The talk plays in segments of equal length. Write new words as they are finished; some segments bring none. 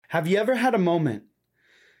Have you ever had a moment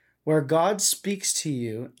where God speaks to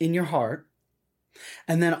you in your heart,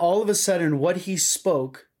 and then all of a sudden what he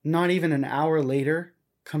spoke, not even an hour later,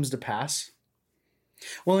 comes to pass?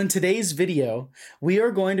 Well, in today's video, we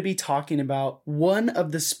are going to be talking about one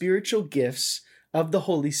of the spiritual gifts of the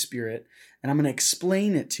Holy Spirit, and I'm going to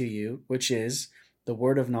explain it to you, which is the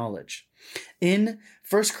word of knowledge. In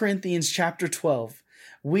 1 Corinthians chapter 12,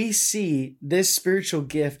 we see this spiritual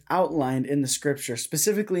gift outlined in the scripture,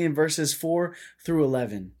 specifically in verses 4 through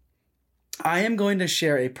 11. I am going to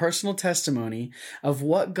share a personal testimony of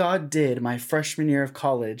what God did my freshman year of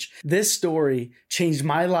college. This story changed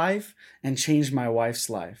my life and changed my wife's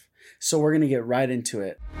life. So we're going to get right into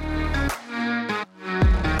it.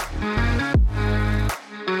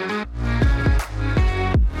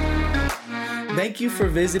 Thank you for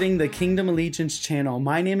visiting the Kingdom Allegiance channel.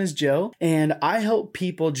 My name is Joe, and I help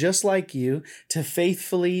people just like you to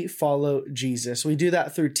faithfully follow Jesus. We do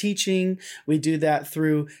that through teaching. We do that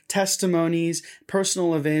through testimonies,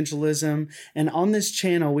 personal evangelism. And on this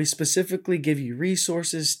channel, we specifically give you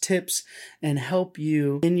resources, tips, and help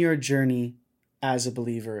you in your journey as a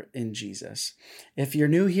believer in Jesus. If you're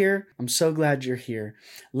new here, I'm so glad you're here.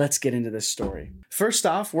 Let's get into this story. First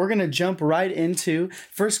off, we're going to jump right into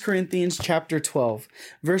 1 Corinthians chapter 12.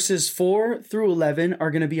 Verses 4 through 11 are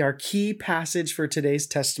going to be our key passage for today's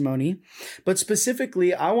testimony. But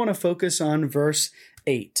specifically, I want to focus on verse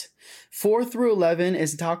 8. 4 through 11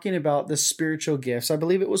 is talking about the spiritual gifts. I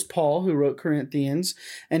believe it was Paul who wrote Corinthians,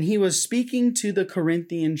 and he was speaking to the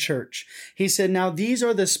Corinthian church. He said, now these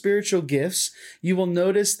are the spiritual gifts. You will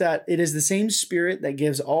notice that it is the same Spirit that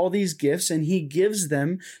gives all these gifts, and he gives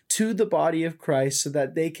them to the body of Christ so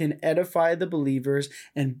that they can edify the believers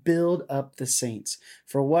and build up the saints.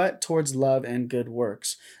 For what? Towards love and good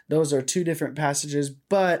works. Those are two different passages,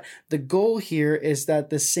 but the goal here is that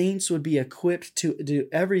the saints would be equipped to do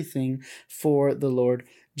everything for the Lord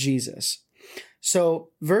Jesus. So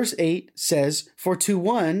verse 8 says, for to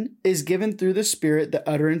one is given through the Spirit the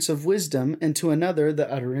utterance of wisdom, and to another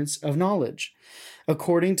the utterance of knowledge,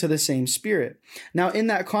 according to the same Spirit. Now in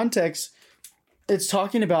that context, it's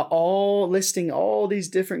talking about listing all these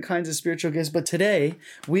different kinds of spiritual gifts, but today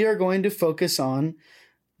we are going to focus on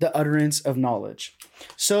the utterance of knowledge.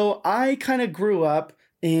 So I kind of grew up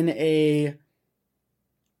in a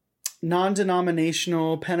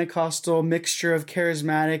non-denominational Pentecostal mixture of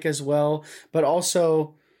charismatic as well, but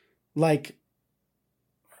also like,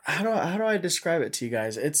 how do I describe it to you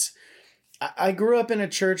guys? I grew up in a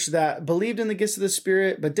church that believed in the gifts of the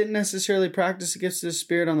Spirit, but didn't necessarily practice the gifts of the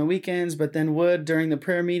Spirit on the weekends, but then would during the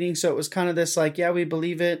prayer meeting. So it was kind of this like, yeah, we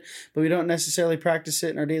believe it, but we don't necessarily practice it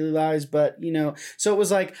in our daily lives. But, so it was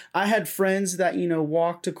like I had friends that,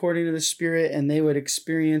 walked according to the Spirit, and they would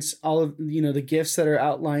experience all of, the gifts that are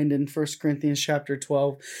outlined in 1 Corinthians chapter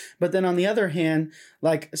 12. But then on the other hand,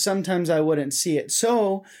 like sometimes I wouldn't see it.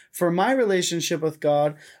 So for my relationship with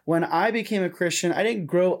God, when I became a Christian, I didn't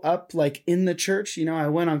grow up like in the church. I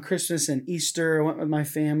went on Christmas and Easter. I went with my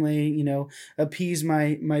family, appeased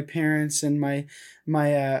my parents, and my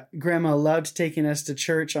grandma loved taking us to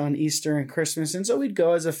church on Easter and Christmas. And so we'd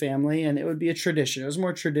go as a family, and it would be a tradition. It was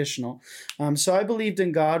more traditional. So I believed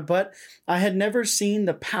in God, but I had never seen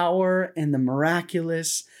the power and the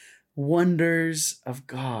miraculous wonders of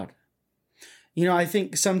God. I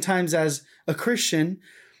think sometimes as a Christian,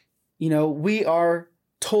 we are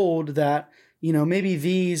told that, maybe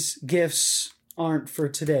these gifts aren't for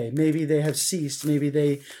today. Maybe they have ceased. Maybe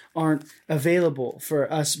they aren't available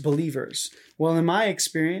for us believers. Well, in my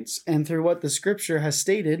experience and through what the scripture has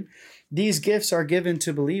stated, these gifts are given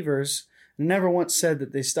to believers. Never once said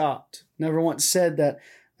that they stopped. Never once said that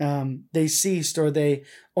they ceased or they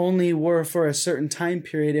only were for a certain time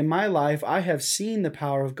period. In my life, I have seen the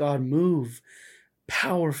power of God move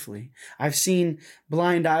powerfully. I've seen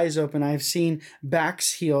blind eyes open. I've seen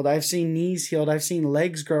backs healed. I've seen knees healed. I've seen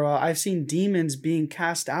legs grow out. I've seen demons being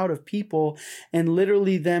cast out of people and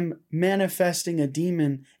literally them manifesting a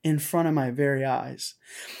demon in front of my very eyes.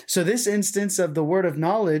 So this instance of the word of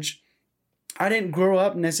knowledge, I didn't grow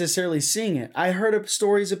up necessarily seeing it. I heard of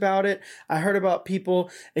stories about it. I heard about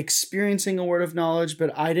people experiencing a word of knowledge,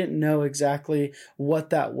 but I didn't know exactly what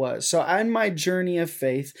that was. So on my journey of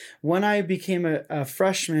faith, when I became a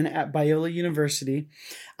freshman at Biola University,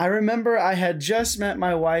 I remember I had just met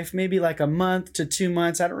my wife, maybe like a month to 2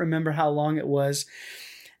 months. I don't remember how long it was.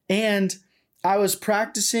 And I was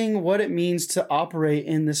practicing what it means to operate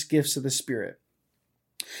in this gifts of the Spirit.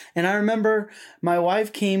 And I remember my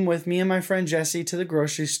wife came with me and my friend Jesse to the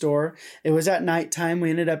grocery store. It was at nighttime. We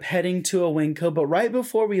ended up heading to a Winco, but right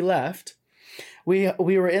before we left, we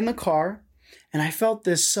were in the car, And I felt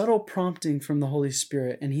this subtle prompting from the Holy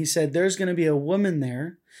Spirit. And he said, there's going to be a woman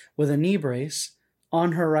there with a knee brace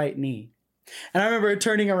on her right knee. And I remember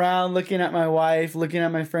turning around, looking at my wife, looking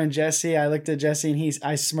at my friend Jesse. I looked at Jesse and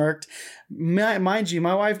I smirked. Mind you,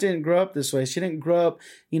 my wife didn't grow up this way. She didn't grow up,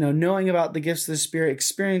 knowing about the gifts of the Spirit,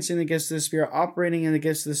 experiencing the gifts of the Spirit, operating in the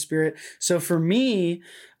gifts of the Spirit. So for me,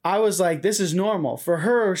 I was like, this is normal. For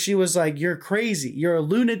her, she was like, you're crazy. You're a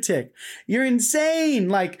lunatic. You're insane.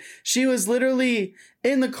 Like, she was literally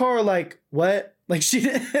in the car like, what? Like, she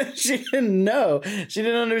didn't know. She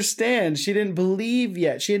didn't understand. She didn't believe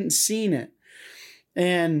yet. She hadn't seen it.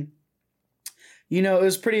 And, it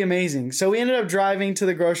was pretty amazing. So we ended up driving to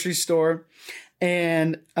the grocery store,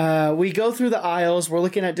 and we go through the aisles. We're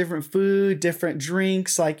looking at different food, different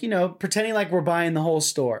drinks, like, pretending like we're buying the whole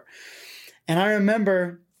store. And I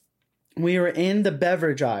remember we were in the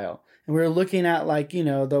beverage aisle, and we were looking at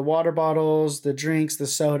the water bottles, the drinks, the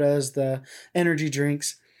sodas, the energy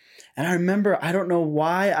drinks. And I remember, I don't know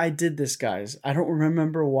why I did this, guys. I don't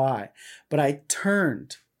remember why, but I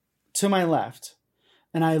turned to my left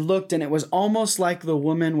and I looked, and it was almost like the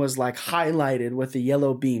woman was like highlighted with a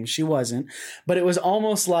yellow beam. She wasn't, but it was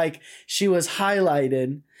almost like she was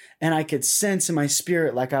highlighted, and I could sense in my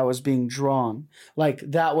spirit like I was being drawn. Like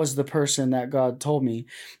that was the person that God told me.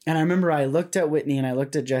 And I remember I looked at Whitney and I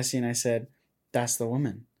looked at Jesse and I said, that's the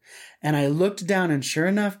woman. And I looked down, and sure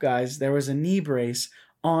enough, guys, there was a knee brace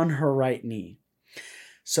on her right knee.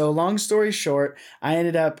 So long story short, I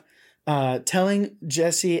ended up telling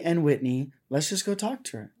Jesse and Whitney, let's just go talk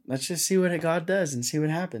to her. Let's just see what God does and see what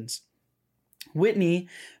happens. Whitney,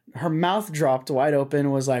 her mouth dropped wide open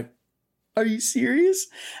and was like, are you serious?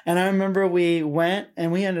 And I remember we went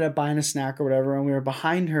and we ended up buying a snack or whatever, and we were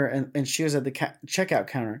behind her, and she was at the checkout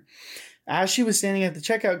counter. As she was standing at the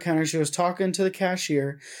checkout counter, she was talking to the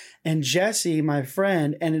cashier, and Jesse, my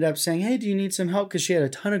friend, ended up saying, hey, do you need some help? Because she had a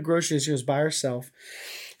ton of groceries. She was by herself.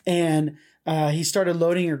 And he started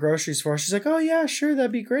loading her groceries for her. She's like, oh, yeah, sure,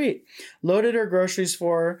 that'd be great. Loaded her groceries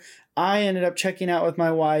for her. I ended up checking out with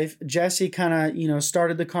my wife. Jesse kind of,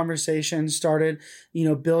 started the conversation, started,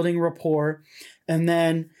 building rapport. And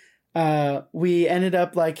then we ended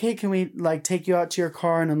up like, hey, can we take you out to your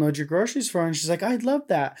car and unload your groceries for her? And she's like, I'd love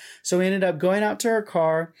that. So we ended up going out to her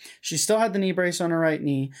car. She still had the knee brace on her right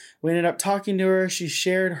knee. We ended up talking to her. She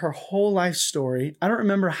shared her whole life story. I don't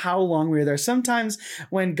remember how long we were there. Sometimes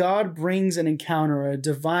when God brings an encounter, a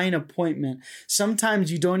divine appointment, sometimes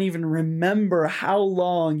you don't even remember how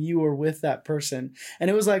long you were with that person. And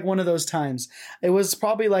it was like one of those times. It was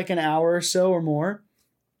probably like an hour or so or more.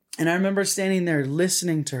 And I remember standing there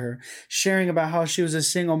listening to her, sharing about how she was a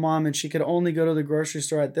single mom and she could only go to the grocery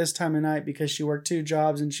store at this time of night because she worked 2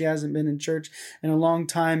 jobs and she hasn't been in church in a long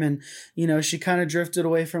time. And, she kind of drifted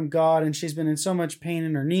away from God, and she's been in so much pain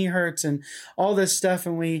and her knee hurts and all this stuff.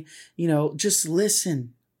 And we, just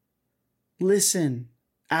listen,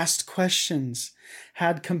 asked questions,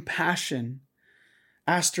 had compassion,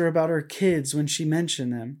 asked her about her kids when she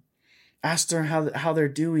mentioned them, asked her how they're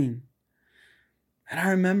doing. And I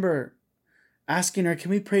remember asking her,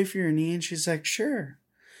 can we pray for your knee? And she's like, sure.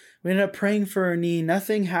 We ended up praying for her knee.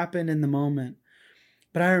 Nothing happened in the moment.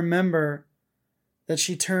 But I remember that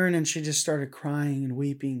she turned and she just started crying and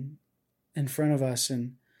weeping in front of us.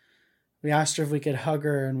 And we asked her if we could hug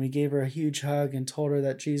her, and we gave her a huge hug and told her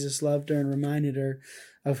that Jesus loved her and reminded her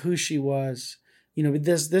of who she was.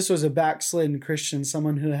 This was a backslidden Christian,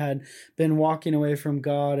 someone who had been walking away from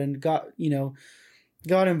God and got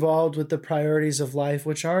involved with the priorities of life,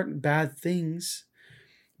 which aren't bad things,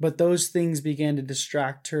 but those things began to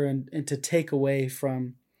distract her and to take away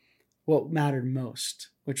from what mattered most,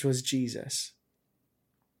 which was Jesus.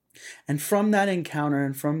 And from that encounter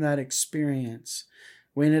and from that experience,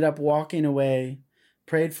 we ended up walking away,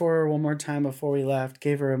 prayed for her one more time before we left,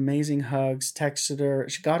 gave her amazing hugs, texted her.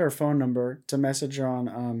 She got her phone number to message her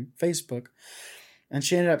on Facebook. And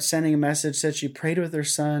she ended up sending a message, said she prayed with her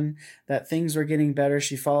son, that things were getting better.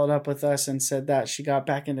 She followed up with us and said that she got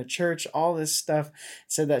back into church, all this stuff,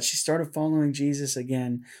 said that she started following Jesus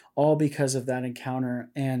again, all because of that encounter.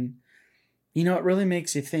 And, it really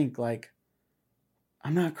makes you think, like,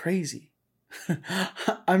 I'm not crazy.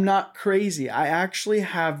 I'm not crazy. I actually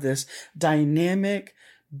have this dynamic,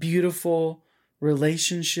 beautiful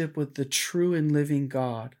relationship with the true and living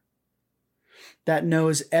God that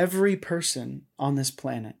knows every person on this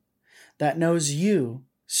planet, that knows you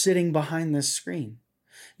sitting behind this screen.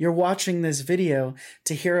 You're watching this video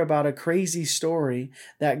to hear about a crazy story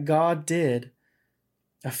that God did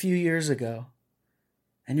a few years ago.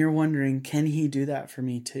 And you're wondering, can he do that for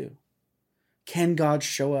me too? Can God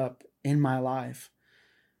show up in my life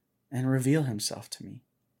and reveal himself to me?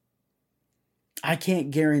 I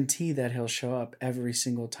can't guarantee that he'll show up every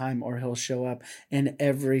single time or he'll show up in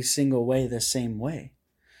every single way the same way.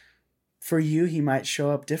 For you, he might show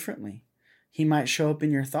up differently. He might show up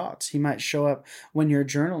in your thoughts. He might show up when you're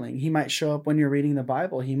journaling. He might show up when you're reading the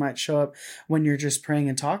Bible. He might show up when you're just praying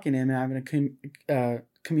and talking to him and having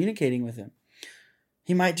communicating with him.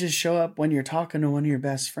 He might just show up when you're talking to one of your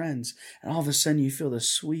best friends, and all of a sudden you feel the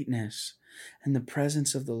sweetness and the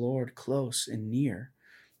presence of the Lord close and near.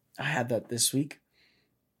 I had that this week.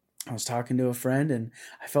 I was talking to a friend and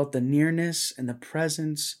I felt the nearness and the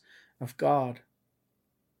presence of God.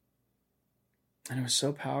 And it was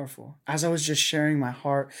so powerful. As I was just sharing my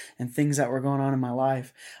heart and things that were going on in my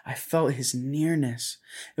life, I felt his nearness.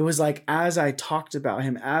 It was like as I talked about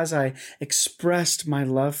him, as I expressed my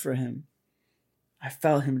love for him, I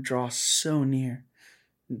felt him draw so near.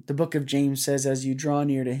 The book of James says, as you draw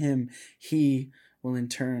near to him, he will in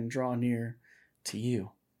turn draw near to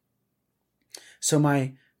you. So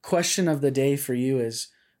my question of the day for you is,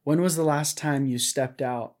 when was the last time you stepped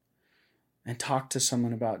out and talked to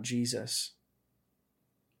someone about Jesus?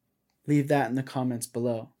 Leave that in the comments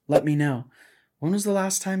below. Let me know. When was the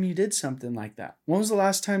last time you did something like that? When was the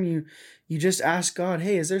last time you just asked God,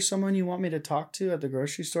 hey, is there someone you want me to talk to at the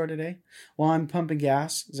grocery store today while I'm pumping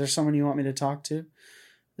gas? Is there someone you want me to talk to?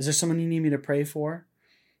 Is there someone you need me to pray for?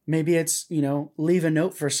 Maybe it's, leave a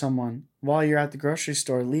note for someone while you're at the grocery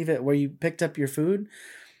store. Leave it where you picked up your food,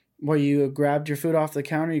 where you grabbed your food off the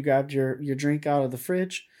counter, you grabbed your drink out of the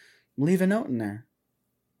fridge. Leave a note in there.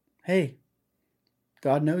 Hey,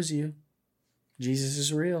 God knows you. Jesus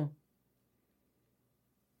is real.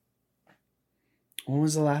 When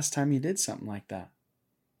was the last time you did something like that?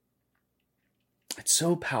 It's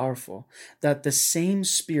so powerful that the same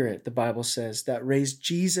Spirit, the Bible says, that raised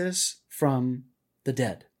Jesus from the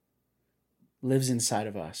dead lives inside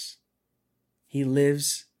of us. He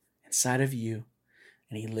lives inside of you,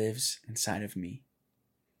 and he lives inside of me.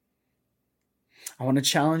 I want to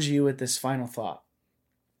challenge you with this final thought,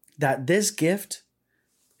 that this gift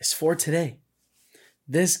is for today.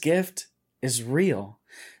 This gift is real.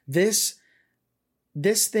 This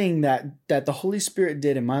thing that the Holy Spirit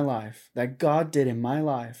did in my life, that God did in my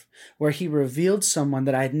life, where he revealed someone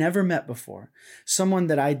that I had never met before, someone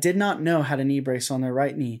that I did not know had a knee brace on their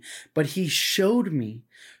right knee, but he showed me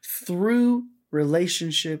through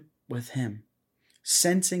relationship with him,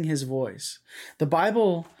 sensing his voice. The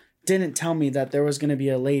Bible didn't tell me that there was going to be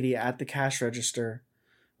a lady at the cash register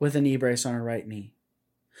with a knee brace on her right knee.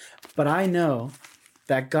 But I know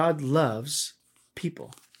that God loves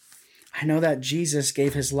people. I know that Jesus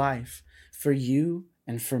gave his life for you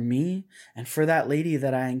and for me and for that lady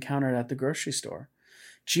that I encountered at the grocery store.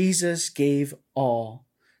 Jesus gave all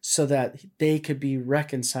so that they could be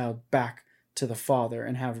reconciled back to the Father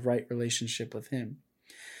and have right relationship with him.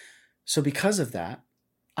 So because of that,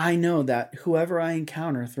 I know that whoever I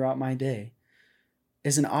encounter throughout my day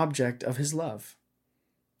is an object of his love.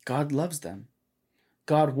 God loves them.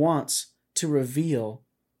 God wants to reveal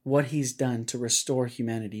what he's done to restore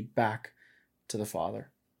humanity back to the Father.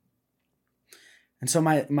 And so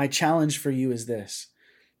my challenge for you is this: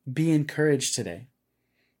 be encouraged today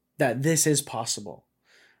that this is possible,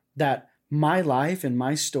 that my life and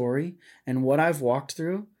my story and what I've walked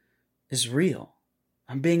through is real.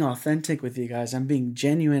 I'm being authentic with you guys. I'm being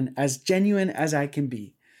genuine as I can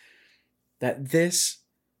be, that this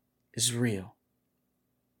is real.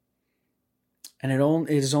 And it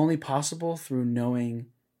is only possible through knowing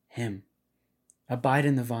him. Abide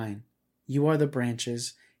in the vine. You are the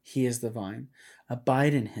branches. He is the vine.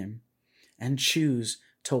 Abide in him and choose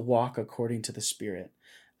to walk according to the Spirit.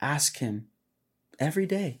 Ask him every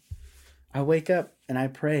day. I wake up and I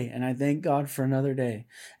pray and I thank God for another day.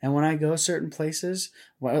 And when I go certain places,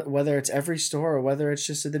 whether it's every store or whether it's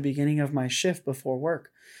just at the beginning of my shift before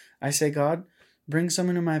work, I say, God, bring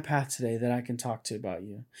someone in my path today that I can talk to about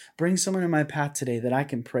you. Bring someone in my path today that I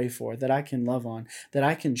can pray for, that I can love on, that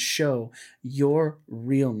I can show your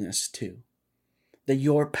realness to, that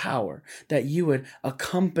your power, that you would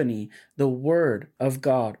accompany the word of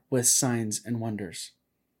God with signs and wonders.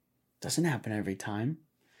 Doesn't happen every time.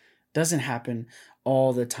 Doesn't happen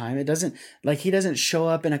all the time. It doesn't, like, he doesn't show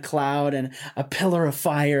up in a cloud and a pillar of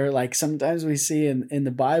fire like sometimes we see in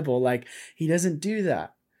the Bible. Like, he doesn't do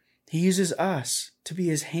that. He uses us to be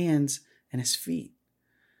his hands and his feet.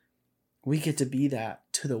 We get to be that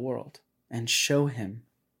to the world and show him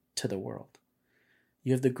to the world.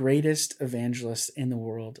 You have the greatest evangelist in the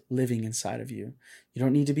world living inside of you. You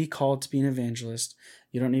don't need to be called to be an evangelist.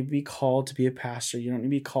 You don't need to be called to be a pastor. You don't need to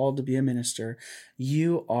be called to be a minister.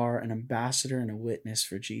 You are an ambassador and a witness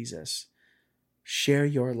for Jesus. Share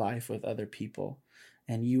your life with other people.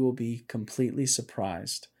 and you will be completely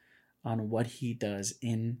surprised on what He does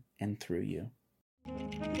in and through you.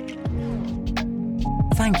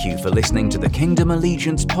 Thank you for listening to the Kingdom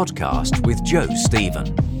Allegiance podcast with Joe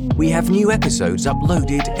Stephen. We have new episodes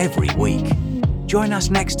uploaded every week. Join us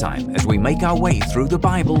next time as we make our way through the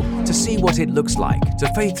Bible to see what it looks like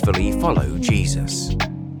to faithfully follow Jesus.